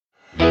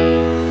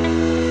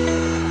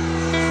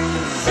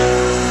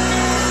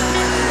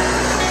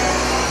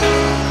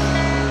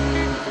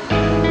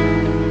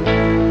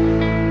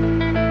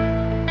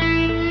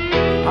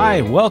Hi,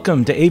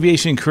 welcome to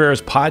Aviation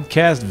Careers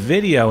podcast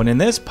video. And in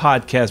this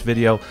podcast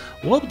video,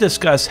 we'll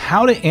discuss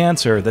how to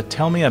answer the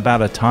Tell Me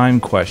About a Time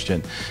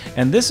question.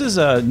 And this is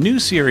a new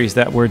series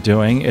that we're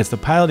doing. It's the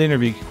pilot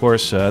interview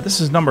course.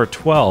 This is number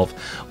 12.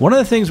 One of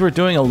the things we're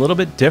doing a little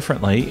bit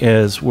differently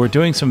is we're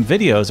doing some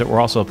videos that we're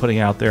also putting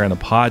out there in the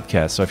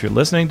podcast. So if you're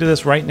listening to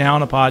this right now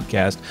on a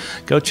podcast,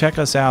 go check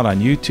us out on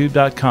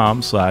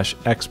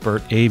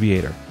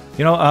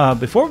youtube.com/expertaviator.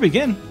 Before we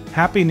begin,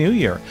 Happy New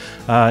Year.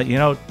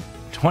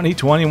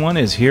 2021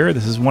 is here.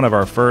 This is one of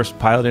our first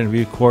pilot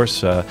interview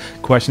course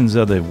questions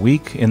of the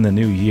week in the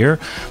new year.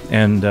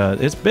 And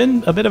it's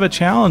been a bit of a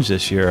challenge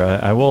this year.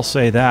 I will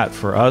say that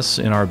for us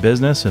in our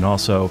business and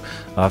also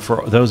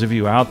for those of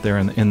you out there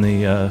in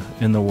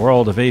the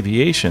world of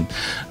aviation.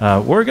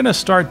 We're going to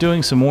start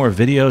doing some more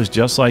videos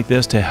just like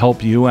this to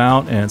help you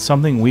out, and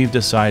something we've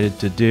decided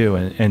to do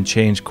and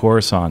change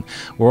course on.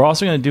 We're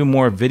also going to do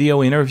more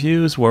video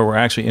interviews where we're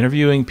actually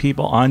interviewing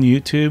people on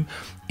YouTube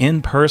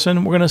in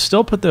person. We're going to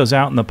still put those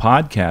out in the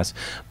podcast,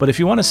 but if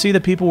you want to see the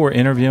people we're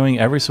interviewing,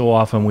 every so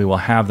often we will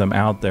have them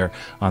out there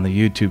on the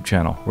YouTube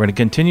channel. We're going to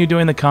continue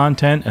doing the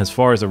content as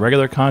far as the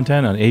regular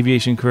content on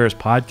Aviation Careers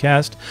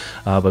podcast,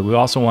 but we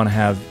also want to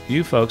have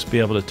you folks be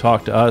able to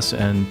talk to us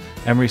and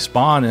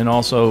respond, and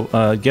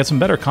also get some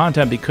better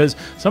content, because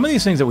some of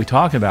these things that we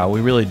talk about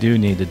we really do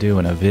need to do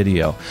in a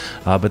video.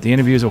 But the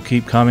interviews will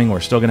keep coming. We're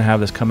still going to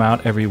have this come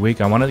out every week.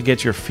 I wanted to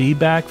get your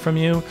feedback from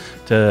you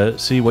to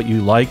see what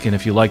you like and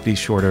if you like these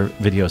shorter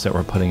videos that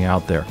we're putting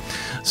out there.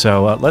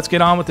 So let's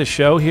get on with the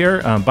show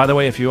here. By the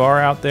way, if you are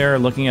out there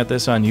looking at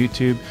this on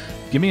YouTube,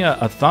 give me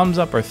a thumbs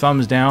up or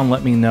thumbs down.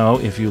 Let me know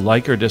if you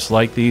like or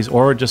dislike these,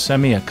 or just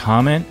send me a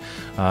comment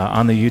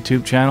on the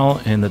YouTube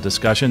channel in the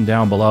discussion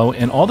down below.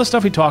 And all the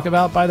stuff we talk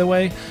about, by the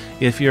way,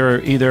 if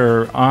you're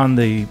either on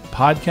the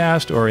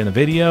podcast or in the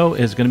video,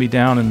 is going to be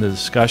down in the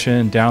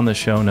discussion, down the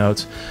show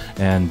notes,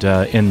 and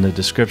in the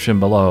description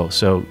below.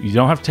 So you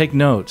don't have to take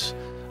notes.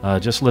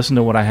 Just listen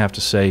to what I have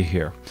to say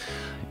here.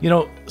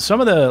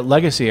 Some of the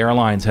legacy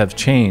airlines have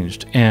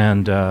changed,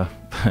 and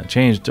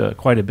changed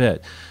quite a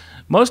bit.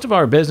 Most of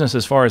our business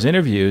as far as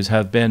interviews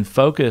have been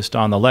focused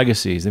on the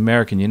legacies, the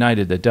American,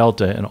 United, the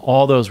Delta, and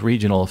all those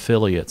regional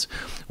affiliates.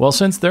 Well,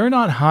 since they're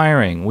not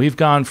hiring, we've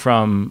gone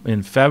from,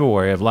 in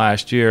February of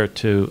last year,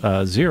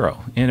 to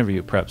 0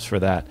 interview preps for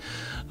that.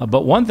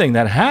 But one thing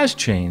that has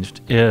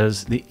changed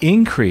is the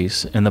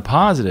increase in the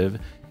positive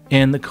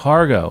in the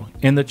cargo,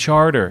 in the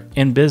charter,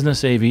 in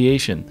business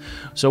aviation.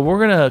 So we're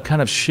going to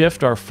kind of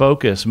shift our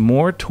focus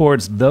more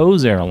towards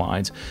those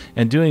airlines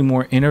and doing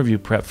more interview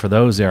prep for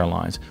those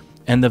airlines.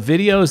 And the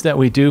videos that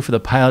we do for the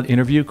pilot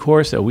interview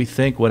course that we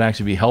think would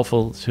actually be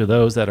helpful to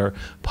those that are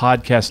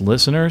podcast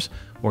listeners,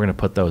 we're going to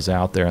put those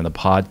out there in the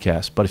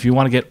podcast. But if you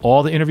want to get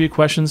all the interview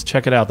questions,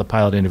 check it out, the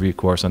pilot interview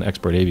course on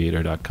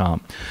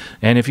expertaviator.com.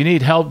 And if you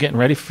need help getting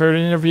ready for an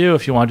interview,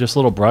 if you want just a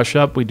little brush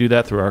up, we do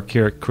that through our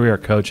career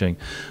coaching,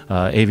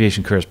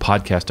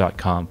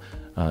 aviationcareerspodcast.com.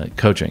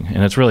 Coaching,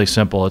 and it's really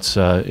simple. It's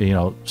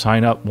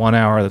sign up 1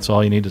 hour. That's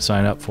all you need to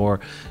sign up for,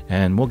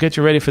 and we'll get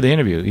you ready for the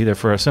interview, either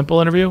for a simple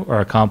interview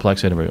or a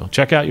complex interview.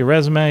 Check out your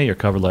resume, your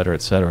cover letter,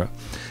 etc.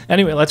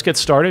 Anyway, let's get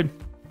started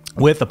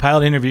with the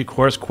pilot interview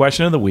course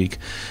question of the week,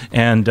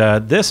 and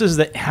this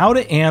is how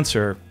to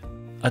answer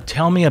a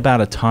Tell Me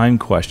About a Time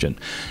question.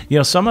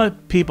 Some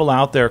people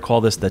out there call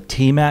this the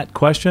TMAAT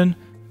question,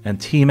 and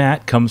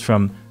TMAAT comes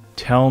from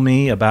Tell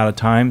Me About a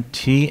Time,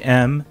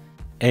 TMAAT.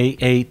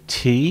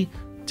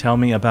 Tell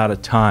me about a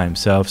time.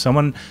 So if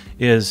someone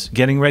is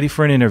getting ready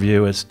for an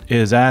interview,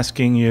 is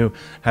asking you,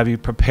 have you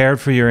prepared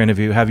for your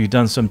interview? Have you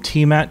done some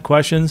TMAAT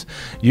questions?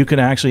 You can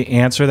actually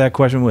answer that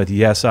question with,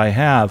 yes, I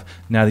have,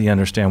 now that you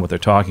understand what they're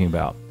talking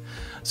about.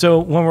 So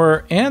when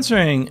we're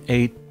answering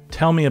a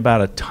Tell Me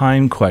About a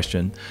Time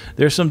question,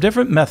 there's some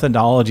different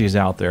methodologies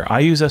out there.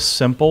 I use a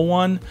simple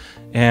one,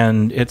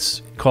 and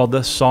it's called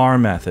the SAR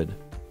Method.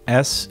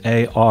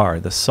 S-A-R,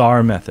 the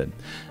SAR Method.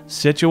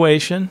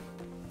 Situation,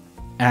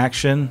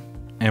 action,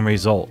 and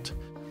result.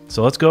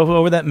 So let's go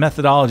over that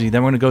methodology.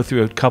 Then we're going to go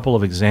through a couple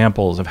of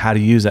examples of how to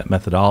use that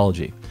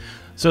methodology.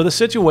 So the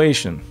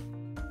situation.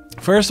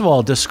 First of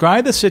all,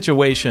 describe the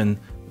situation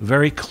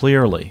very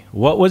clearly.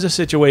 What was a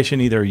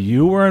situation either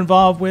you were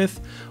involved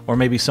with or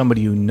maybe somebody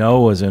you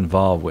know was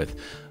involved with?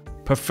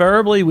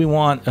 Preferably, we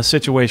want a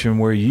situation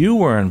where you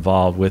were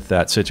involved with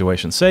that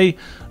situation. Say,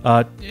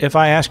 if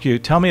I ask you,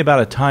 tell me about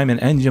a time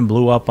an engine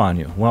blew up on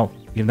you. Well,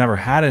 you've never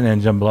had an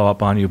engine blow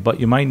up on you, but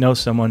you might know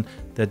someone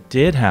that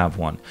did have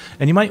one.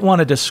 And you might want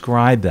to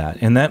describe that.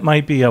 And that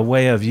might be a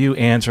way of you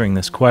answering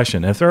this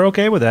question. If they're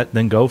okay with that,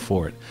 then go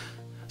for it.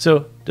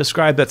 So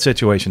describe that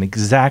situation,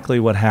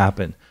 exactly what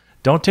happened.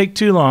 Don't take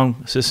too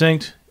long,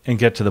 succinct, and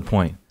get to the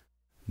point.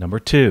 Number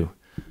 2,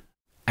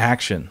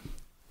 action.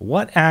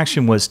 What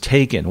action was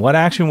taken? What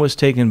action was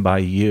taken by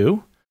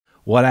you?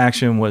 What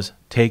action was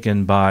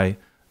taken by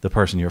the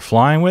person you're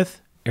flying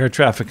with? Air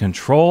traffic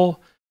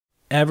control?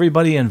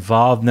 Everybody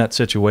involved in that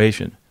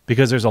situation,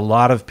 because there's a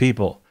lot of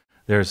people.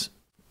 There's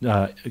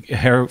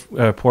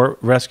airport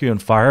rescue and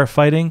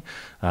firefighting.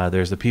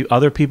 There's the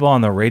other people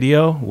on the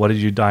radio. What did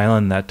you dial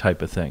in? That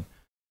type of thing.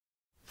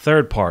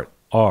 Third part,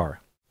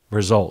 R,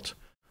 result.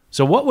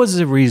 So what was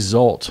the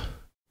result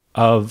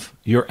of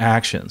your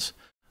actions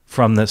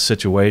from this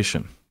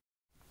situation?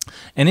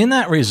 And in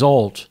that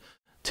result,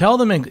 tell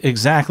them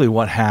exactly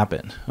what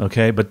happened,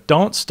 okay? But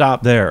don't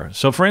stop there.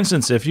 So for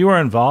instance, if you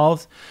are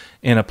involved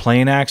in a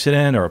plane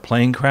accident or a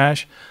plane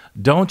crash,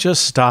 don't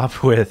just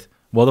stop with,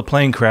 well, the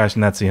plane crashed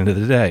and that's the end of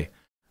the day.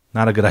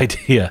 Not a good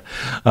idea.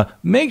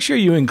 Make sure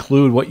you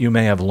include what you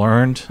may have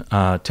learned.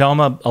 Tell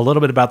them a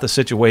little bit about the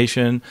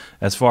situation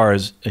as far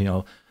as,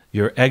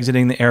 you're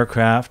exiting the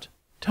aircraft.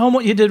 Tell them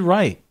what you did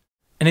right.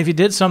 And if you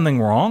did something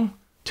wrong,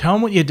 tell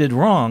them what you did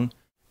wrong,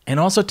 and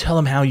also tell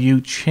them how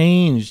you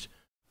changed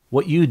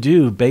what you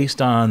do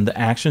based on the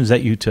actions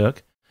that you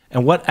took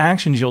and what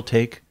actions you'll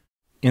take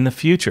in the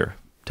future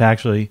to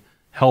actually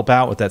help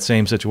out with that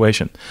same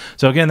situation.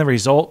 So again, the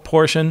result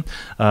portion,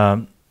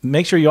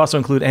 make sure you also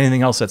include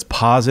anything else that's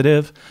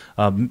positive.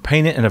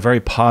 Paint it in a very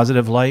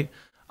positive light.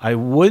 I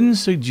wouldn't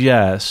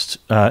suggest,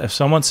 if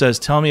someone says,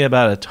 tell me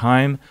about a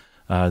time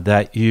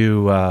that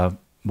you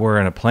were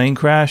in a plane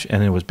crash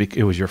and it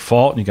was your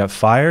fault and you got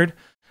fired,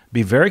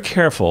 be very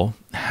careful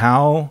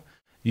how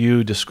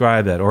you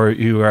describe that, or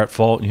you were at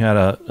fault and you had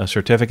a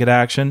certificate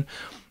action,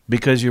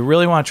 because you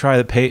really want to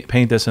try to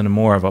paint this in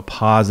more of a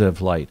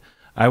positive light.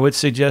 I would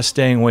suggest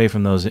staying away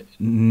from those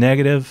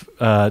negative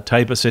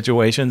type of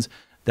situations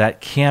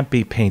that can't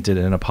be painted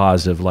in a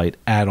positive light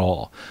at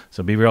all.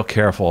 So be real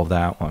careful of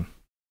that one.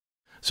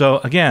 So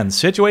again,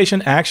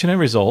 situation, action, and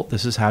result.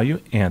 This is how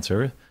you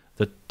answer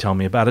the tell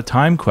me about a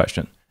time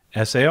question.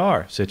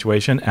 SAR,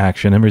 situation,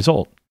 action, and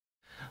result.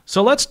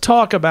 So let's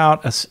talk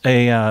about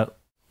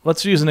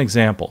let's use an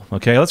example,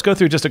 okay? Let's go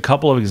through just a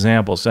couple of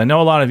examples. I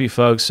know a lot of you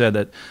folks said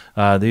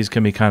that these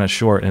can be kind of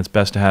short and it's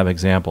best to have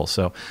examples.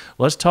 So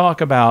let's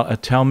talk about a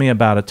tell me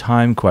about a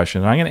time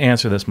question. And I'm going to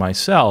answer this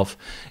myself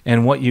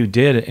and what you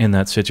did in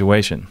that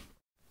situation.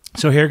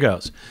 So here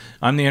goes.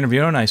 I'm the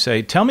interviewer and I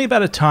say, tell me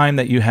about a time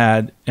that you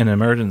had an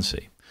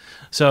emergency.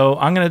 So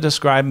I'm going to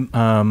describe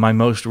my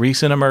most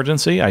recent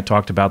emergency. I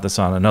talked about this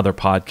on another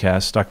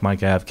podcast, Stuck My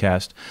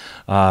Gavcast.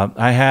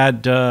 I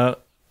had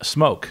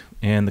smoke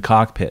in the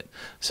cockpit.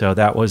 So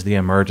that was the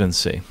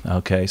emergency.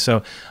 Okay,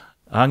 so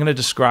I'm going to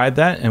describe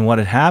that. And what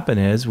had happened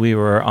is we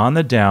were on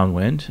the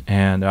downwind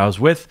and I was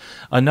with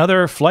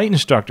another flight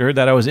instructor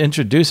that I was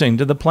introducing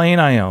to the plane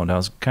I owned. I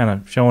was kind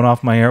of showing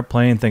off my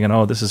airplane thinking,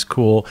 oh, this is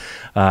cool.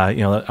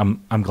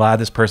 I'm glad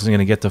this person's going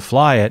to get to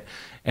fly it.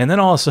 And then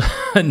all of a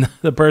sudden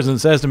the person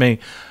says to me,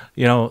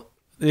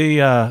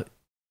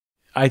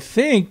 I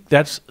think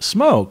that's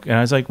smoke. And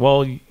I was like,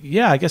 well,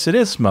 yeah, I guess it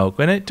is smoke.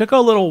 And it took a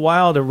little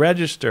while to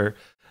register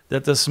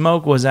that the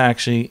smoke was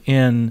actually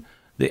in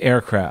the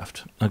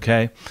aircraft,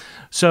 okay?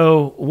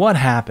 So what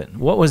happened?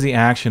 What was the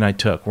action I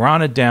took? We're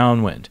on a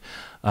downwind.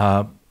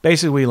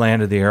 Basically, we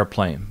landed the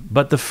airplane.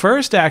 But the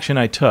first action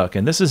I took,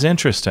 and this is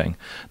interesting,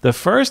 the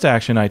first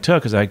action I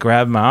took is I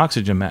grabbed my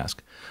oxygen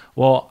mask.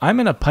 Well, I'm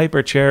in a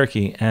Piper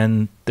Cherokee,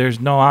 and there's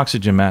no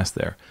oxygen mask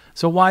there.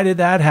 So why did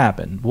that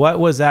happen? What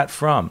was that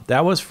from?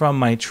 That was from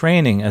my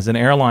training as an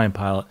airline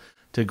pilot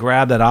to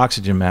grab that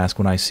oxygen mask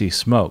when I see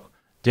smoke.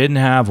 Didn't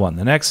have one.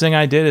 The next thing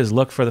I did is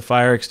look for the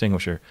fire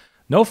extinguisher.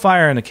 No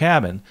fire in the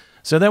cabin.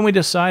 So then we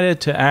decided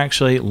to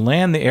actually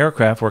land the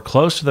aircraft. We're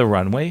close to the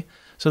runway.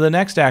 So the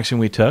next action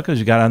we took is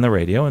we got on the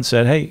radio and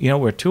said, hey,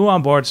 we're 2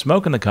 on board,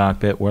 smoke in the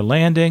cockpit. We're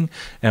landing,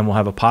 and we'll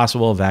have a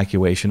possible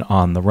evacuation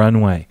on the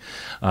runway.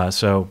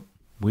 So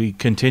we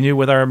continue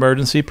with our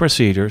emergency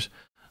procedures.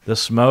 The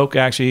smoke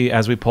actually,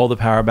 as we pulled the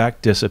power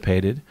back,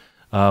 dissipated.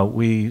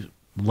 We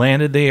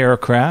landed the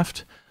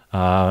aircraft.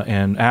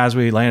 And as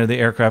we landed the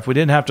aircraft, we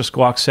didn't have to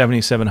squawk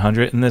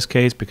 7700 in this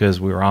case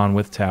because we were on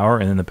with tower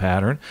and in the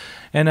pattern.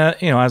 And,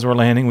 as we're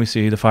landing, we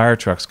see the fire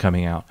trucks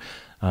coming out.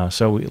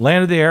 So we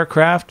landed the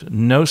aircraft,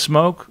 no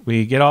smoke.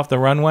 We get off the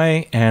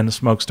runway and the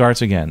smoke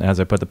starts again as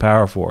I put the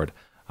power forward.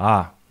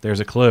 There's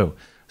a clue.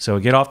 So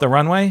we get off the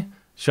runway,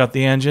 shut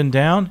the engine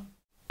down,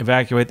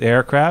 evacuate the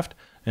aircraft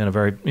in a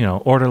very,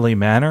 orderly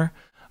manner.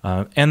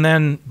 And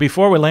then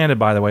before we landed,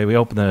 by the way, we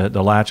opened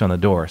the latch on the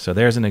door. So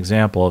there's an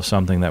example of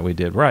something that we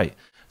did right.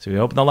 So we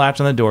opened the latch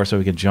on the door so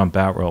we could jump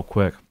out real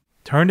quick.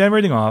 Turned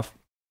everything off,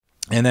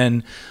 and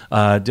then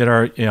did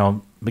our,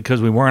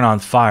 because we weren't on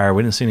fire,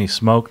 we didn't see any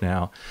smoke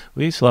now,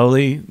 we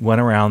slowly went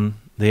around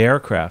the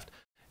aircraft.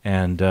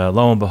 And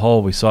lo and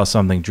behold, we saw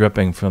something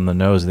dripping from the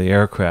nose of the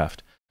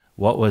aircraft.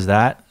 What was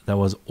that? That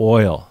was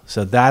oil.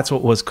 So that's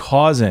what was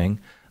causing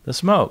the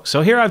smoke.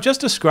 So here I've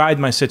just described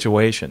my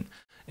situation.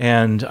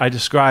 And I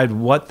described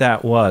what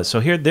that was. So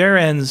there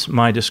ends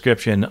my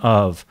description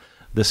of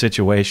the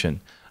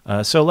situation.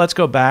 So let's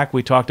go back.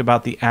 We talked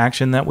about the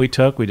action that we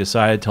took. We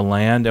decided to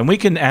land. And we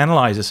can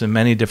analyze this in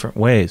many different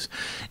ways.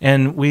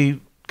 And we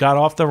got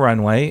off the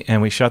runway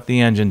and we shut the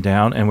engine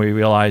down and we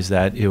realized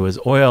that it was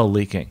oil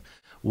leaking.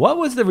 What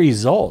was the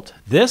result?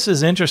 This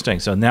is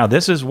interesting. So now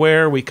this is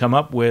where we come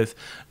up with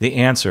the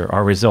answer,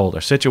 our result,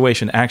 our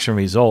situation, action,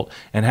 result,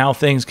 and how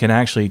things can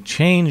actually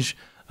change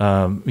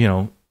you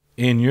know,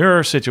 in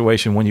your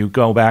situation, when you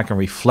go back and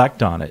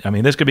reflect on it, I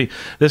mean, this could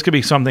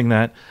be something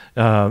that,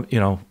 you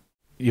know,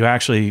 you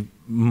actually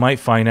might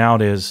find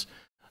out is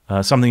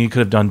something you could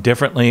have done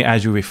differently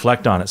as you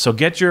reflect on it. So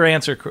get your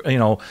answer, you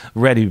know,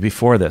 ready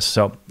before this.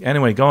 So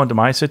anyway, going to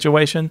my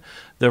situation,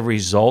 the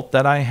result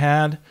that I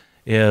had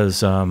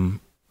is, you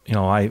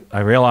know, I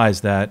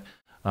realized that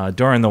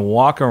during the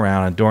walk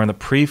around and during the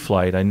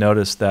pre-flight, I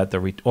noticed that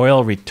the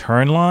oil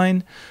return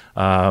line,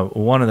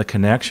 one of the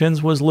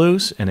connections was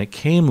loose and it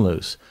came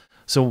loose.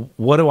 So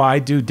what do I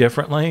do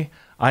differently?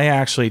 I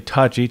actually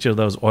touch each of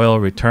those oil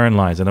return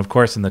lines. And of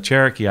course, in the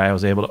Cherokee, I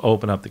was able to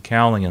open up the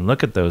cowling and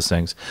look at those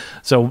things.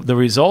 So the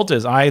result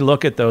is I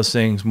look at those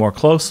things more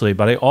closely,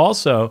 but I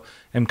also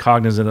am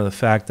cognizant of the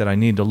fact that I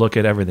need to look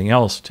at everything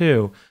else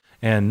too,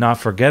 and not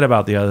forget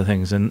about the other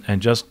things,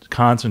 and just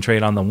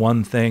concentrate on the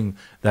one thing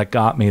that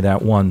got me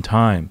that one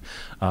time.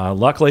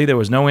 Luckily, there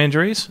was no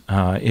injuries.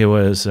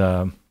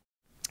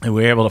 We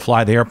were able to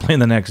fly the airplane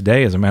the next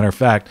day. As a matter of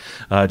fact,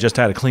 just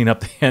had to clean up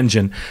the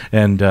engine,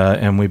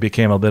 and we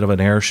became a bit of an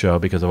air show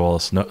because of all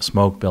the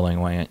smoke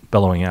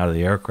billowing out of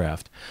the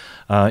aircraft.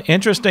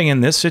 Interesting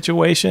in this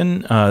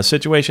situation,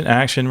 situation,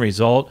 action,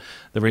 result.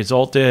 The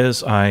result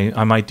is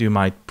I might do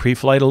my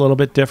pre-flight a little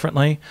bit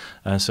differently,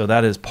 so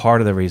that is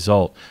part of the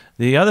result.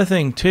 The other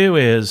thing too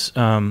is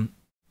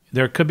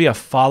there could be a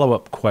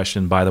follow-up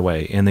question, by the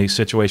way, in the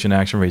situation,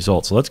 action,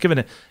 result. So let's give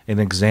it an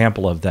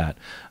example of that.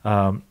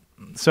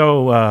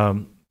 So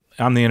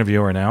I'm the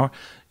interviewer now.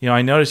 You know,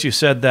 I noticed you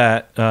said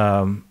that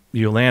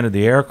you landed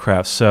the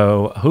aircraft.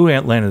 So who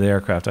landed the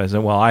aircraft? I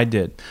said, well, I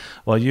did.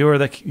 Well, you were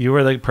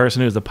the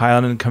person who was the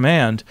pilot in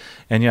command,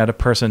 and you had a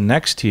person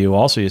next to you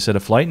also. You said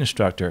a flight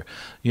instructor.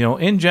 You know,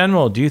 in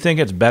general, do you think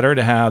it's better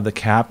to have the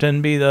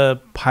captain be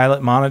the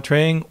pilot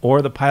monitoring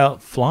or the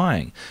pilot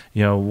flying?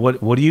 You know,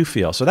 what do you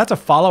feel? So that's a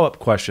follow-up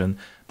question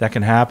that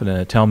can happen in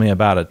a tell me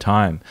about a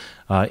time.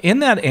 In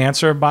that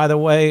answer, by the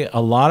way,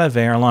 a lot of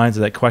airlines,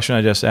 that question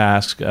I just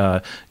asked,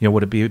 you know,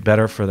 would it be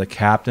better for the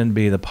captain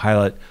be the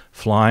pilot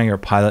flying or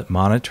pilot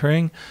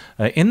monitoring?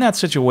 In that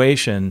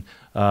situation,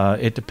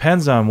 it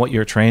depends on what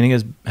your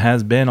training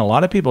has been. A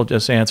lot of people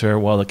just answer,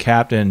 well, the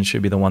captain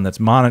should be the one that's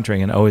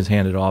monitoring, and always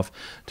hand it off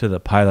to the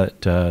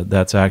pilot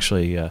that's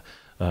actually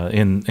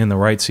in the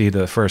right seat,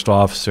 the first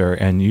officer,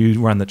 and you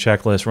run the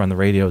checklist, run the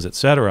radios,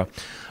 etc.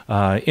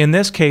 In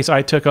this case,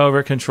 I took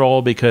over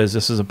control because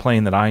this is a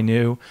plane that I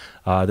knew.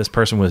 This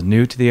person was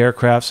new to the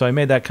aircraft, so I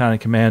made that kind of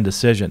command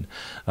decision.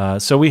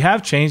 So we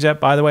have changed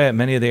that, by the way, at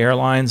many of the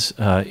airlines.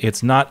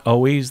 It's not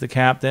always the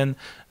captain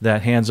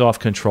that hands off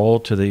control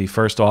to the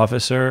first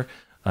officer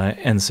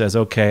and says,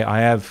 okay,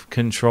 I have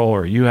control,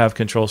 or you have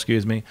control,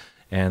 excuse me,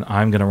 and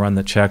I'm going to run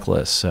the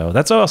checklist. So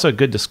that's also a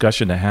good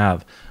discussion to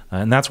have.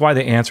 And that's why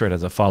they answer it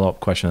as a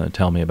follow-up question and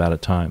tell me about a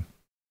time.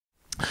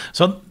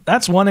 So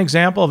that's one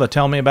example of a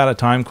tell me about a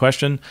time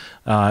question.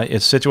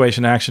 It's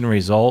situation, action,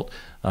 result.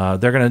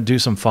 They're going to do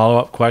some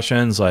follow-up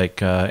questions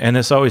like, and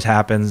this always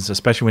happens,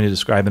 especially when you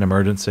describe an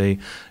emergency.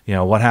 You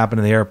know, what happened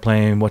to the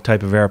airplane? What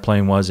type of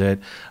airplane was it?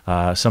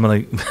 Some of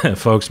the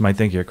folks might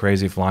think you're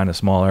crazy flying a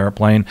small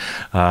airplane,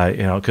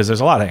 you know, because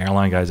there's a lot of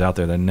airline guys out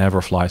there that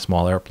never fly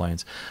small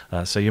airplanes.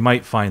 So you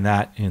might find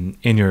that in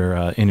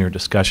your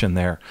discussion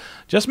there.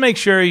 Just make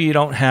sure you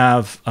don't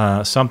have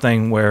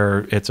something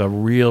where it's a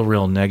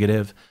real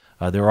negative.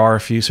 There are a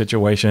few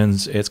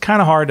situations. It's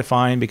kind of hard to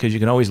find because you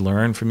can always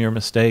learn from your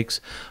mistakes.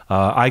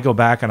 I go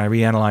back and I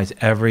reanalyze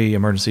every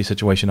emergency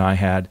situation I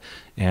had,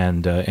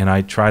 and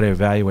I try to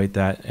evaluate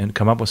that and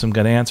come up with some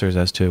good answers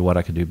as to what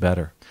I could do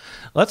better.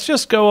 Let's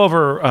just go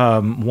over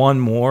one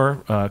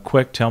more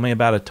quick tell me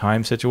about a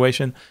time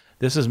situation.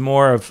 This is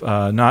more of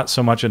not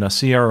so much in a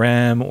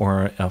CRM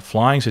or a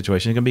flying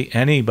situation. It can be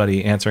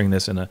anybody answering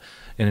this in an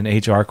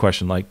HR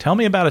question, like, tell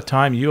me about a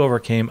time you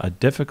overcame a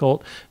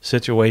difficult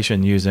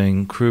situation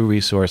using crew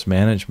resource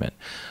management.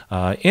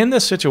 In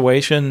this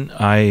situation,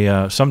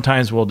 I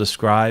sometimes will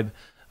describe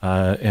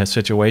a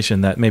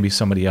situation that maybe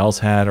somebody else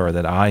had or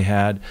that I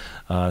had.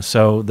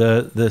 So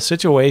the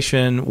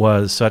situation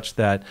was such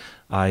that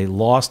I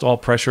lost all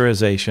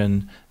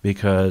pressurization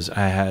because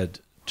I had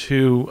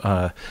two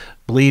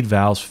bleed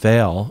valves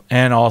fail,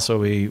 and also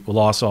we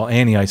lost all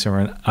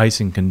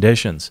anti-icing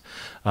conditions.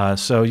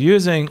 So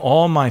using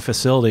all my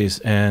facilities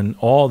and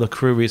all the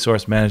crew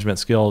resource management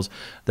skills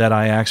that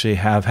I actually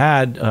have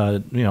had,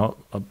 you know,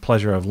 a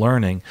pleasure of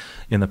learning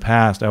in the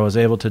past, I was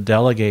able to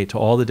delegate to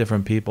all the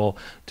different people,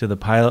 to the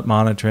pilot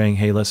monitoring,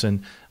 hey,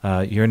 listen,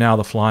 you're now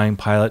the flying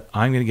pilot.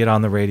 I'm going to get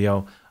on the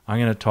radio. I'm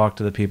going to talk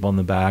to the people in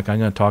the back. I'm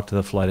going to talk to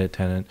the flight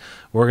attendant.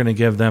 We're going to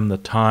give them the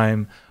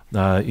time.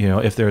 You know,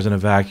 if there's an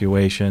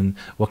evacuation,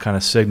 what kind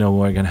of signal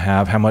we're going to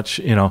have, how much,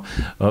 you know,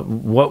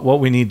 what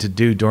we need to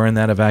do during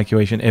that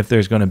evacuation, if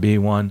there's going to be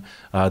one,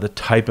 the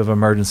type of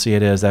emergency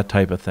it is, that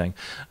type of thing.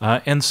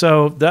 And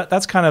so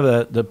that's kind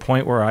of the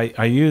point where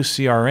I use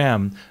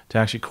CRM to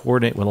actually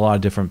coordinate with a lot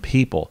of different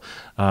people.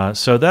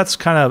 So that's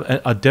kind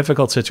of a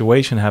difficult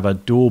situation, have a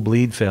dual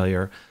bleed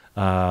failure.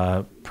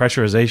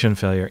 pressurization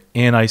failure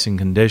in icing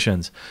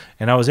conditions.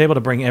 And I was able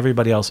to bring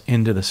everybody else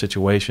into the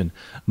situation.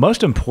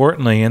 Most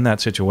importantly, in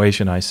that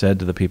situation, I said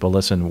to the people,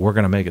 listen, we're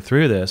going to make it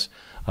through this.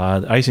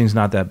 The icing's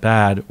not that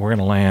bad. We're going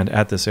to land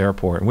at this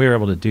airport. And we were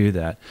able to do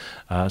that.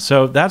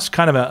 So that's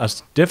kind of a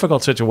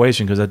difficult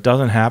situation because it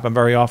doesn't happen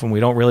very often.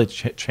 We don't really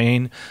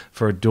chain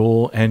for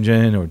dual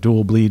engine or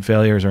dual bleed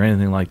failures or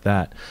anything like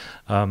that.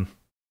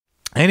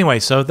 Anyway,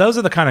 so those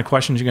are the kind of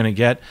questions you're going to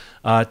get.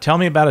 Tell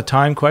me about a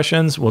time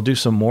questions. We'll do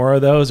some more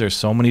of those. There's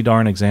so many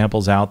darn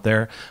examples out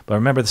there. But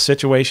remember the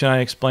situation I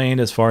explained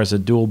as far as the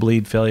dual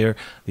bleed failure,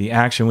 the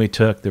action we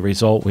took, the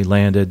result we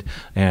landed,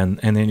 and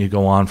then you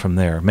go on from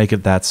there. Make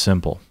it that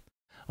simple.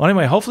 Well,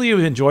 anyway, hopefully you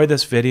enjoyed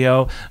this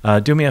video.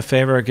 Do me a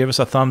favor, give us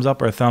a thumbs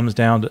up or a thumbs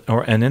down,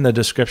 and in the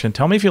description,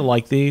 tell me if you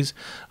like these.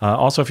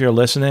 Also, if you're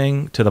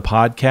listening to the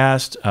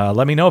podcast,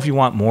 let me know if you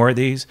want more of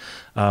these.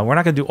 We're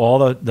not going to do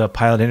all the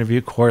pilot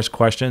interview course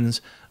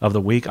questions of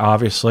the week,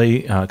 obviously,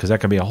 because that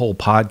could be a whole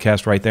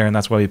podcast right there, and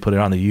that's why we put it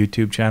on the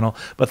YouTube channel.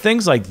 But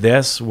things like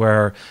this,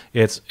 where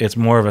it's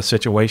more of a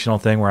situational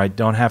thing, where I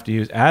don't have to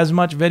use as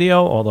much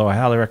video, although I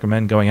highly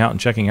recommend going out and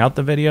checking out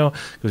the video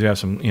because we have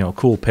some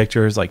cool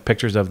pictures, like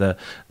pictures of the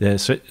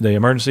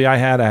emergency I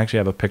had. I actually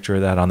have a picture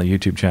of that on the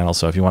YouTube channel,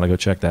 so if you want to go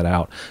check that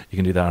out, you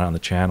can do that on the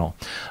channel.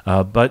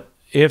 But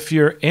if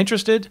you're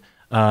interested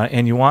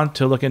and you want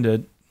to look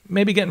into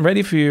maybe getting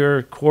ready for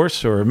your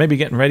course or maybe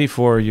getting ready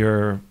for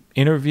your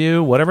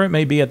interview, whatever it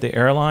may be at the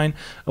airline,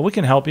 we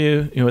can help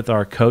you with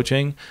our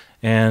coaching.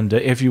 And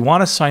if you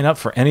want to sign up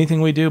for anything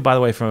we do, by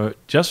the way, from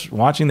just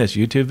watching this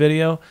YouTube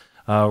video,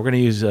 we're going to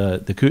use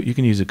you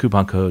can use the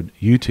coupon code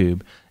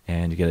YouTube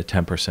and you get a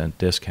 10%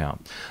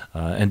 discount.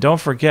 And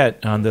don't forget,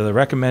 under the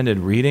recommended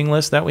reading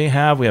list that we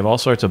have all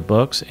sorts of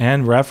books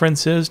and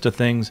references to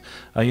things,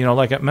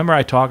 like remember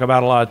I talk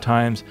about a lot of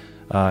times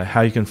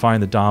how you can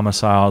find the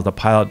domiciles, the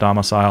pilot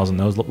domiciles, and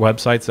those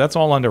websites. That's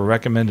all under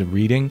recommended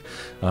reading.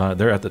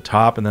 They're at the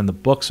top, and then the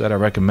books that I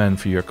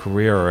recommend for your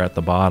career are at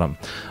the bottom.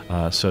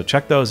 So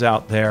check those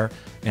out there.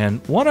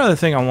 And one other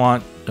thing I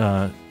want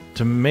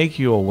to make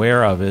you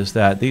aware of is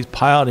that these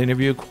pilot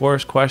interview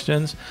course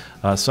questions,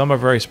 some are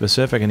very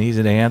specific and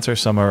easy to answer.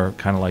 Some are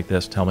kind of like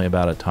this, tell me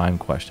about a time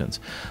questions.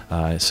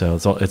 So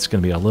it's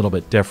going to be a little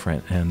bit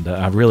different. And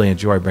I really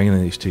enjoy bringing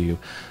these to you.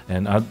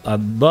 And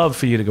I'd love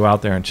for you to go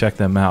out there and check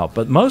them out.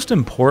 But most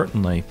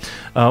importantly,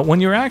 when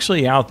you're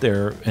actually out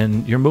there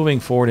and you're moving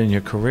forward in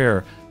your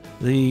career,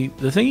 the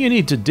thing you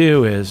need to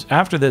do is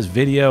after this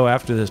video,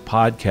 after this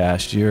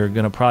podcast, you're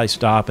going to probably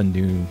stop and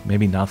do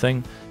maybe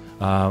nothing.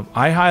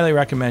 I highly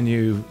recommend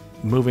you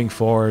moving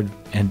forward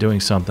and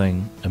doing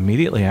something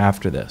immediately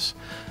after this.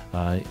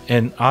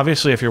 And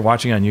obviously, if you're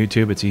watching on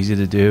YouTube, it's easy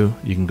to do.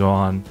 You can go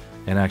on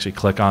and actually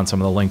click on some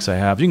of the links I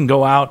have. You can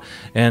go out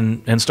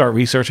and start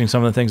researching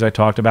some of the things I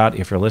talked about.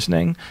 If you're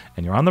listening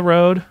and you're on the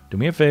road, do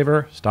me a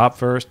favor, stop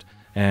first,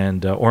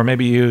 and or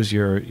maybe use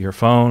your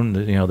phone,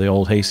 the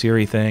old Hey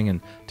Siri thing, and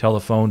tell the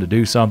phone to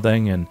do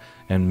something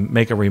and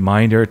make a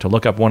reminder to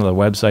look up one of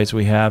the websites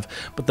we have.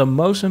 But the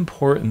most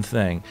important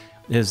thing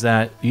is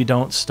that you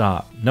don't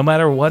stop. No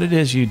matter what it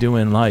is you do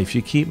in life,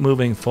 you keep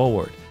moving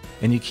forward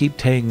and you keep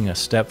taking a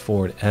step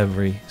forward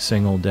every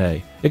single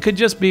day. It could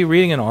just be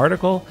reading an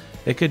article.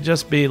 It could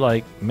just be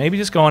like maybe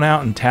just going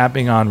out and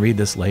tapping on read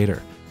this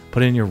later.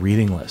 Put in your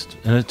reading list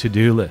and a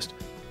to-do list.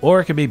 Or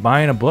it could be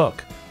buying a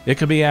book. It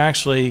could be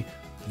actually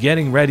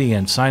getting ready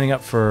and signing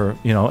up for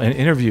an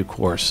interview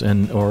course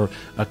or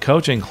a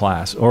coaching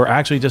class, or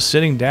actually just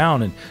sitting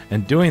down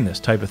and doing this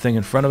type of thing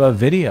in front of a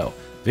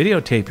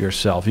videotape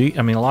yourself.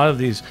 A lot of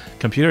these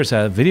computers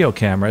have video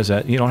cameras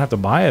that you don't have to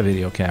buy a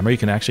video camera. You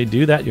can actually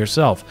do that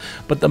yourself.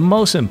 But the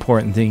most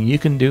important thing you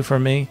can do for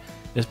me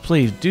is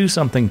please do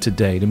something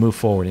today to move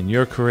forward in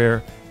your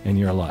career and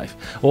your life.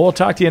 Well, we'll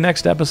talk to you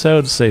next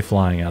episode. Safe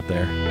flying out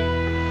there.